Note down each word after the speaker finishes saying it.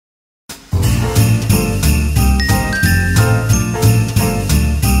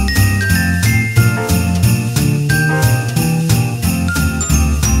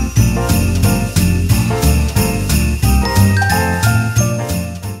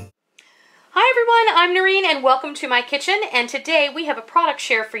I'm Noreen and welcome to my kitchen, and today we have a product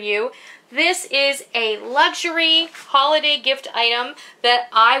share for you. This is a luxury holiday gift item that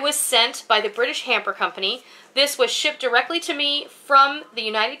I was sent by the British Hamper Company. This was shipped directly to me from the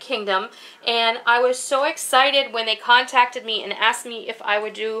United Kingdom, and I was so excited when they contacted me and asked me if I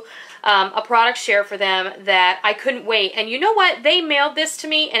would do a product share for them that I couldn't wait. And you know what? They mailed this to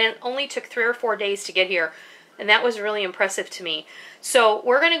me and it only took 3 or 4 days to get here. And that was really impressive to me. So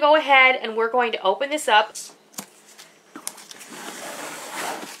we're going to go ahead and we're going to open this up.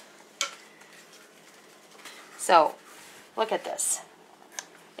 So, look at this.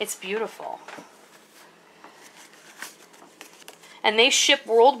 It's beautiful. And they ship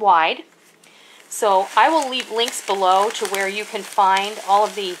worldwide. So I will leave links below to where you can find all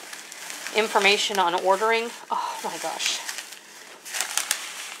of the information on ordering. Oh my gosh.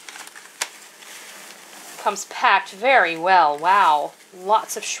 Comes packed very well. Wow.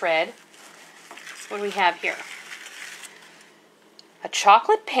 Lots of shred. What do we have here? A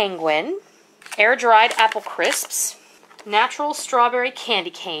chocolate penguin, air-dried apple crisps, natural strawberry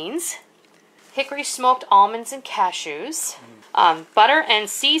candy canes, hickory smoked almonds and cashews, butter and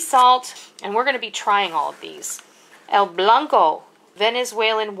sea salt, and we're going to be trying all of these. El Blanco,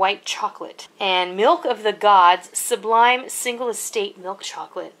 Venezuelan white chocolate, and Milk of the Gods, sublime single estate milk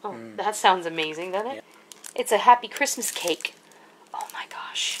chocolate. Oh, that sounds amazing, doesn't it? Yeah. It's a happy Christmas cake. Oh my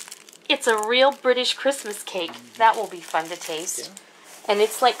gosh. It's a real British Christmas cake. That will be fun to taste. Yeah. And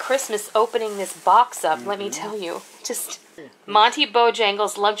it's like Christmas opening this box up, let me tell you. Just Monty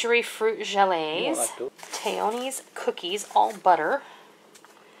Bojangles luxury fruit gelées, Teonie's cookies, all butter.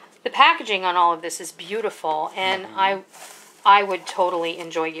 The packaging on all of this is beautiful, and I would totally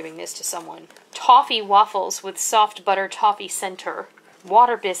enjoy giving this to someone. Toffee waffles with soft butter toffee center.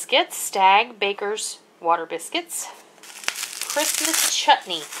 Water biscuits, Stag Baker's water biscuits. Christmas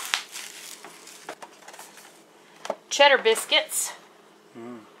chutney. Cheddar biscuits.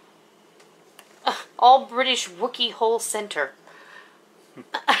 All British Wookiee whole center.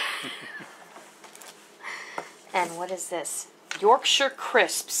 And what is this? Yorkshire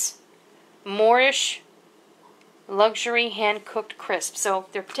crisps. Moorish luxury hand-cooked crisps. So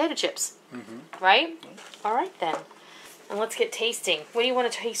they're potato chips, right? All right then. And let's get tasting. What do you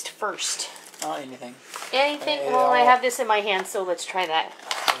want to taste first? Anything. Anything? Well, I have this in my hand, so let's try that.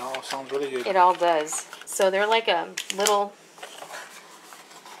 It all sounds really good. It all does. So they're like a little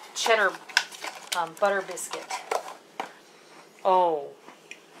cheddar butter biscuit. Oh.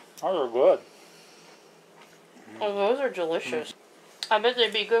 Those are good. Oh, those are delicious. I bet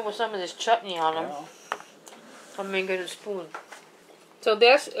they'd be good with some of this chutney on them. Yeah. I'm going to get a spoon. So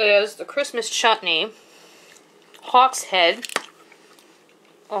this is the Christmas chutney. Hawk's head.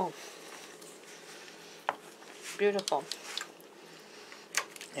 Oh. Beautiful.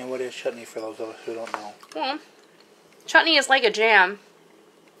 And what is chutney for those of us who don't know? Well, chutney is like a jam,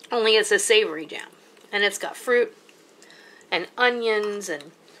 only it's a savory jam. And it's got fruit and onions and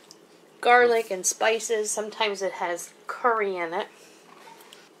garlic and spices. Sometimes it has curry in it.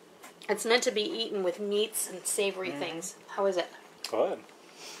 It's meant to be eaten with meats and savory things. How is it? Good.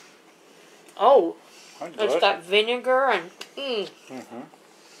 Oh, it's got vinegar and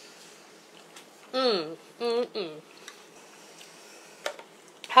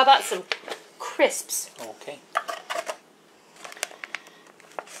How about some crisps? Okay.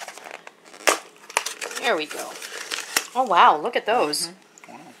 There we go. Oh wow, look at those.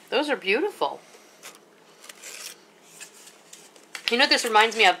 Wow. Those are beautiful. You know what this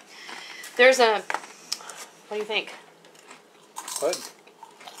reminds me of? There's a... What do you think? Good.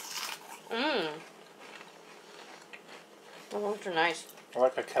 Oh, those are nice. They're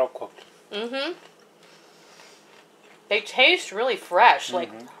like a kettle cooked. They taste really fresh,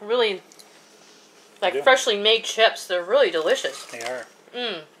 like really, like freshly made chips. They're really delicious. They are.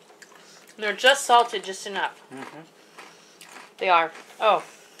 They're just salted just enough. They are. Oh,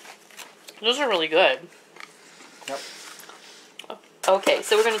 those are really good. Yep. Okay,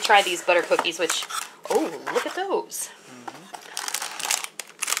 so we're going to try these butter cookies, which, oh, look at those.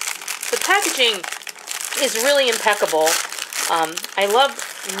 The packaging is really impeccable. I love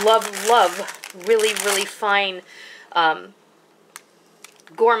really, really fine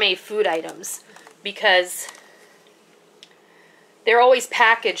gourmet food items because they're always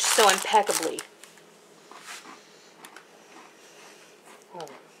packaged so impeccably. Oh.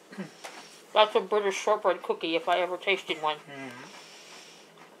 That's a British shortbread cookie if I ever tasted one.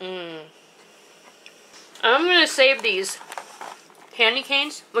 I'm going to save these candy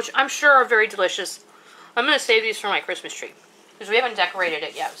canes, which I'm sure are very delicious. I'm going to save these for my Christmas tree because we haven't decorated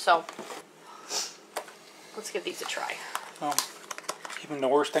it yet, so let's give these a try. Well, even the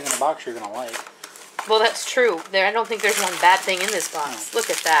worst thing in the box you're going to like. Well, that's true. I don't think there's one bad thing in this box. No. Look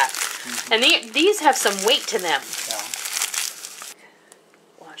at that. And these have some weight to them. Yeah.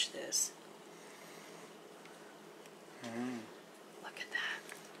 Watch this. Look at that.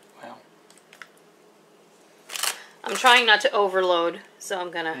 Wow. I'm trying not to overload, so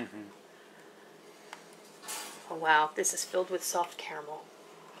I'm gonna... Oh wow, this is filled with soft caramel.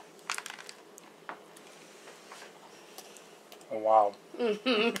 Oh wow.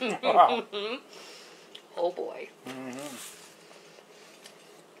 Wow. Oh boy.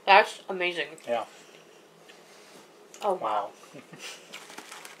 That's amazing. Yeah. Oh wow.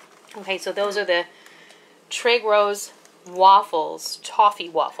 Okay, so those are the Trégros waffles, toffee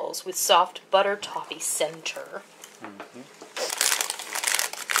waffles with soft butter toffee center.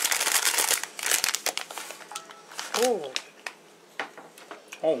 Ooh.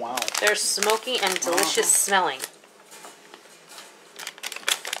 Oh wow. They're smoky and delicious smelling.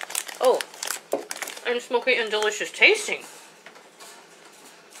 Oh, and smoky and delicious tasting.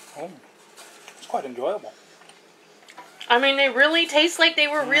 Oh, it's quite enjoyable. I mean, they really taste like they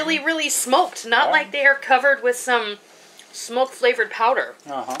were really, really smoked. Not like they are covered with some smoke-flavored powder.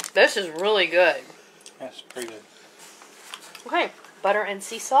 This is really good. Yes, pretty good. Okay, butter and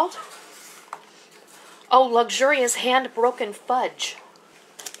sea salt. Oh, luxurious hand-broken fudge.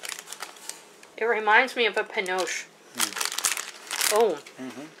 It reminds me of a pinoche. Oh.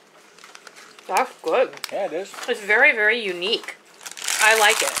 That's good. Yeah, it is. It's very, very unique. I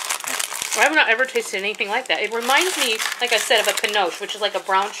like it. I have not ever tasted anything like that. It reminds me, like I said, of a pinoche, which is like a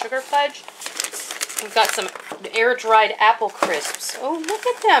brown sugar fudge. We've got some air-dried apple crisps. Oh, look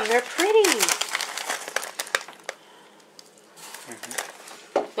at them. They're pretty.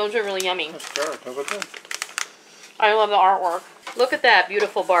 Those are really yummy. That's good. Those are good. I love the artwork. Look at that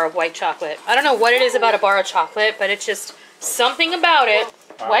beautiful bar of white chocolate. I don't know what it is about a bar of chocolate, but it's just something about it.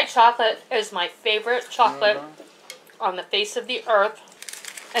 Wow. White chocolate is my favorite chocolate on the face of the earth.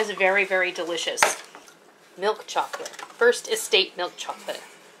 It's very, very delicious. Milk chocolate. First Estate milk chocolate.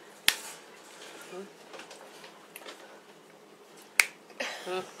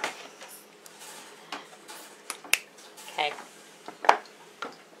 Okay.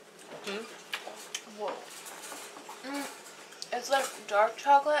 Whoa. It's like dark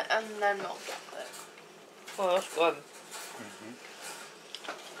chocolate and then milk chocolate. Oh, that's good.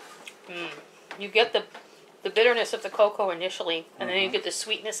 You get the bitterness of the cocoa initially, and then you get the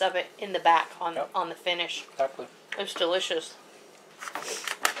sweetness of it in the back on the finish. Exactly. It's delicious.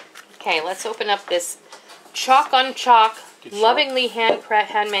 Okay, let's open up this Chalk on Chalk, lovingly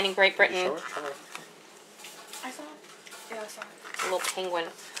handmade in Great Britain. I saw it. Yeah, I saw it. A little penguin.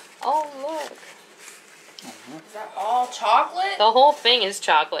 Oh, look. Is that all chocolate? The whole thing is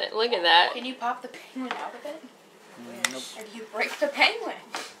chocolate. Look at that. Can you pop the penguin out of it? Nope. Or do you break the penguin?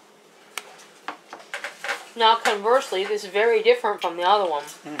 Now, conversely, this is very different from the other one.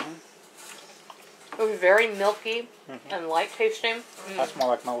 It was very milky and light tasting. That's more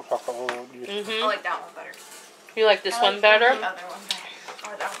like milk chocolate. I like that one better. You like this one better? The other one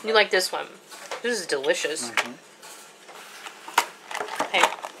better. Or that one You like this one. This is delicious. Okay,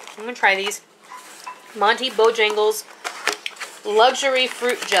 I'm going to try these. Monty Bojangles Luxury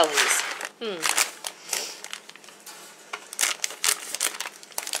Fruit Jellies.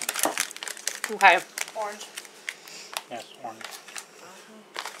 Okay. Orange. Yes, orange.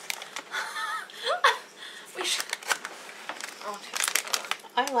 We should.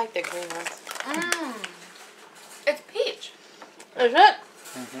 I like the green one. It's peach. Is it?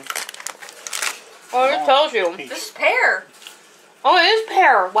 Oh, it tells you. Peach. This is pear. Oh, it is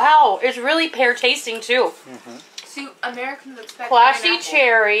pear. Wow, it's really pear tasting too. See, Americans expect Classy pineapple.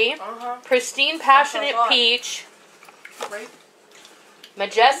 cherry, pristine passionate That's what I thought. peach, Right?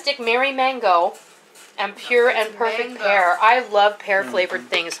 majestic merry mango, and pure and perfect mango. pear. I love pear flavored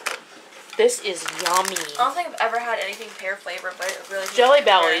things. This is yummy. I don't think I've ever had anything pear flavored, but it really tastes Jelly like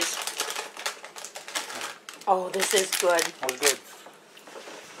pear. bellies. Oh, this is good. That was good.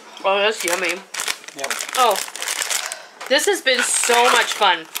 Oh, that's yummy. Yep. Oh, this has been so much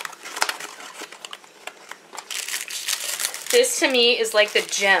fun. This to me is like the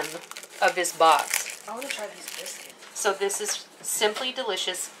gem of this box. I want to try these biscuits. So this is Simply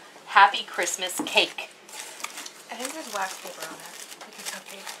Delicious Happy Christmas Cake. I think there's wax paper on it. Like a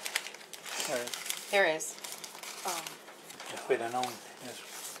cupcake. There There is. is. If we'd have known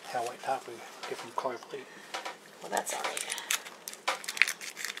this had a white top, we'd different color plate. Well, that's alright.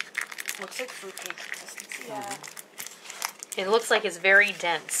 Looks like fruitcake consistency. Yeah. It looks like it's very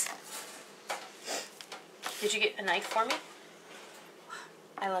dense. Did you get a knife for me?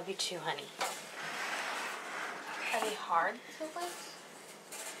 I love you too, honey. Are they hard to lick?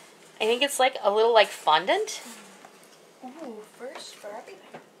 I think it's like a little like fondant. Ooh, first for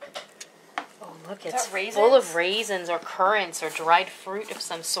everything. Oh, look, Is it's that raisins? full of raisins or currants or dried fruit of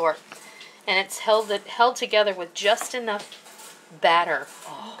some sort. And it's held together with just enough batter.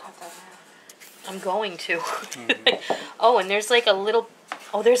 Oh, cut that out. I'm going to. Oh, and there's like a little...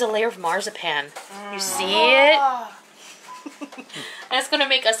 Oh, there's a layer of marzipan. You see it? Ah. That's going to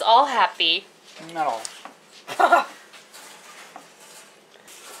make us all happy. Not all.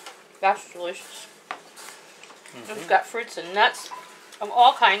 That's delicious. It's got fruits and nuts of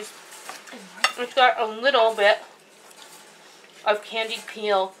all kinds. It's got a little bit of candied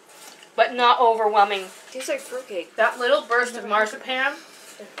peel, but not overwhelming. Tastes like fruitcake. That little burst of marzipan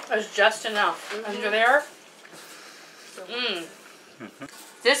is just enough. Under there.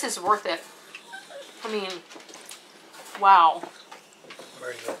 This is worth it. I mean, wow.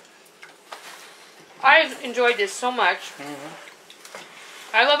 Very good. I enjoyed this so much.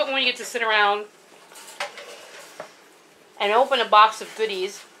 I love it when you get to sit around and open a box of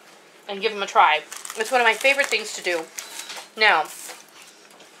goodies and give them a try. It's one of my favorite things to do. Now,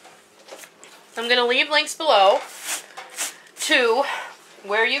 I'm going to leave links below to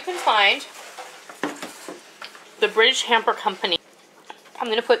where you can find the British Hamper Company. I'm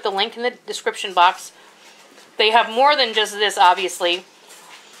going to put the link in the description box. They have more than just this, obviously.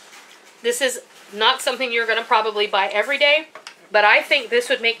 This is not something you're going to probably buy every day, but I think this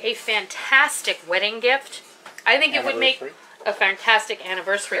would make a fantastic wedding gift. I think it would make a fantastic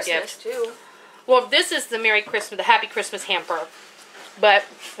anniversary gift. Too. Well, this is the Merry Christmas, the Happy Christmas hamper. But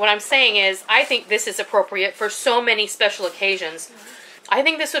what I'm saying is, I think this is appropriate for so many special occasions. I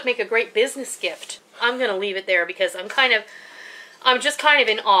think this would make a great business gift. I'm going to leave it there because I'm just kind of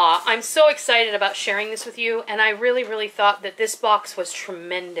in awe. I'm so excited about sharing this with you, and I really, really thought that this box was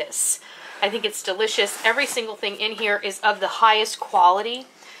tremendous. I think it's delicious. Every single thing in here is of the highest quality,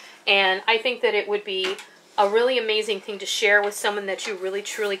 and I think that it would be a really amazing thing to share with someone that you really,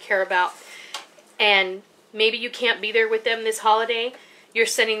 truly care about. And maybe you can't be there with them this holiday. You're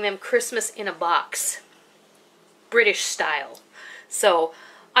sending them Christmas in a box. British style. So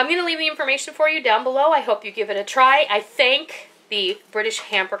I'm going to leave the information for you down below. I hope you give it a try. I thank the British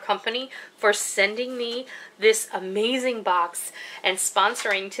Hamper Company for sending me this amazing box and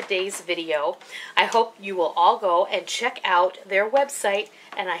sponsoring today's video. I hope you will all go and check out their website,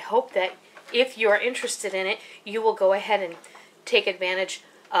 and I hope that if you're interested in it, you will go ahead and take advantage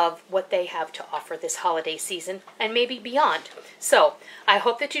of what they have to offer this holiday season and maybe beyond. So I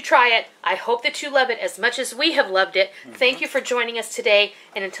hope that you try it. I hope that you love it as much as we have loved it. Thank you for joining us today,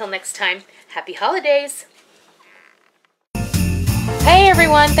 and until next time, happy holidays. Hey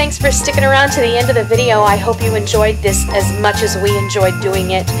everyone, thanks for sticking around to the end of the video. I hope you enjoyed this as much as we enjoyed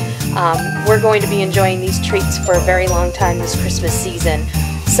doing it. We're going to be enjoying these treats for a very long time this Christmas season.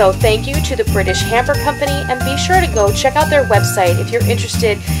 So thank you to the British Hamper Company, and be sure to go check out their website if you're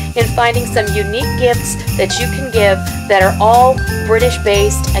interested in finding some unique gifts that you can give that are all British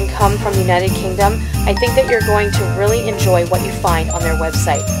based and come from the United Kingdom. I think that you're going to really enjoy what you find on their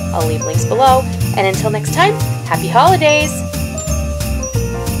website. I'll leave links below, and until next time, happy holidays!